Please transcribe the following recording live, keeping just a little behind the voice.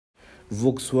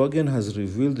Volkswagen has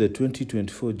revealed the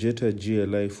 2024 Jetta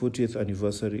GLI 40th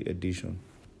Anniversary Edition.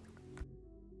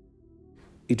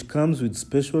 It comes with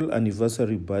special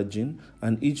anniversary badging,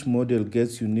 and each model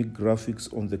gets unique graphics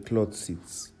on the cloth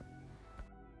seats.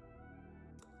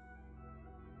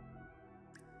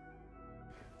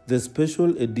 The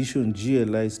special edition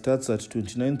GLI starts at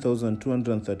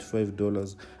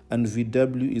 $29,235, and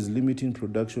VW is limiting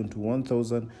production to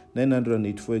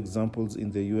 1,984 examples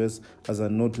in the US as a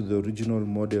nod to the original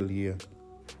model year.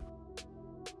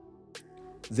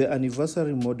 The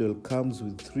anniversary model comes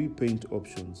with 3 paint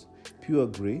options: pure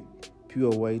grey,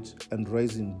 pure white, and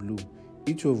rising blue,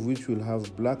 each of which will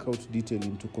have blackout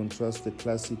detailing to contrast the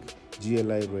classic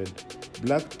GLI red.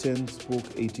 Black 10-spoke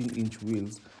 18-inch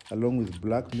wheels along with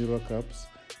black mirror caps,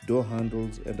 door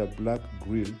handles, and a black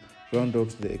grille round out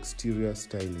the exterior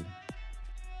styling.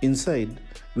 Inside,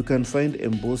 we can find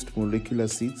embossed molecular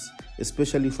seats,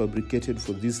 especially fabricated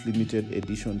for this limited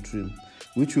edition trim,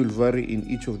 which will vary in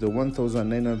each of the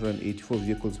 1,984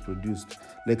 vehicles produced,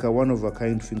 like a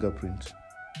one-of-a-kind fingerprint.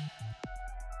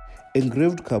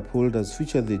 Engraved cup holders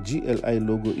feature the GLI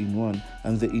logo in one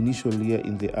and the initial year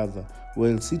in the other,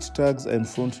 while seat tags and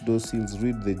front door sills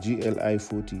read the GLI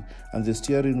 40, and the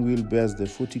steering wheel bears the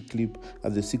 40 clip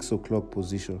at the 6 o'clock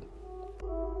position.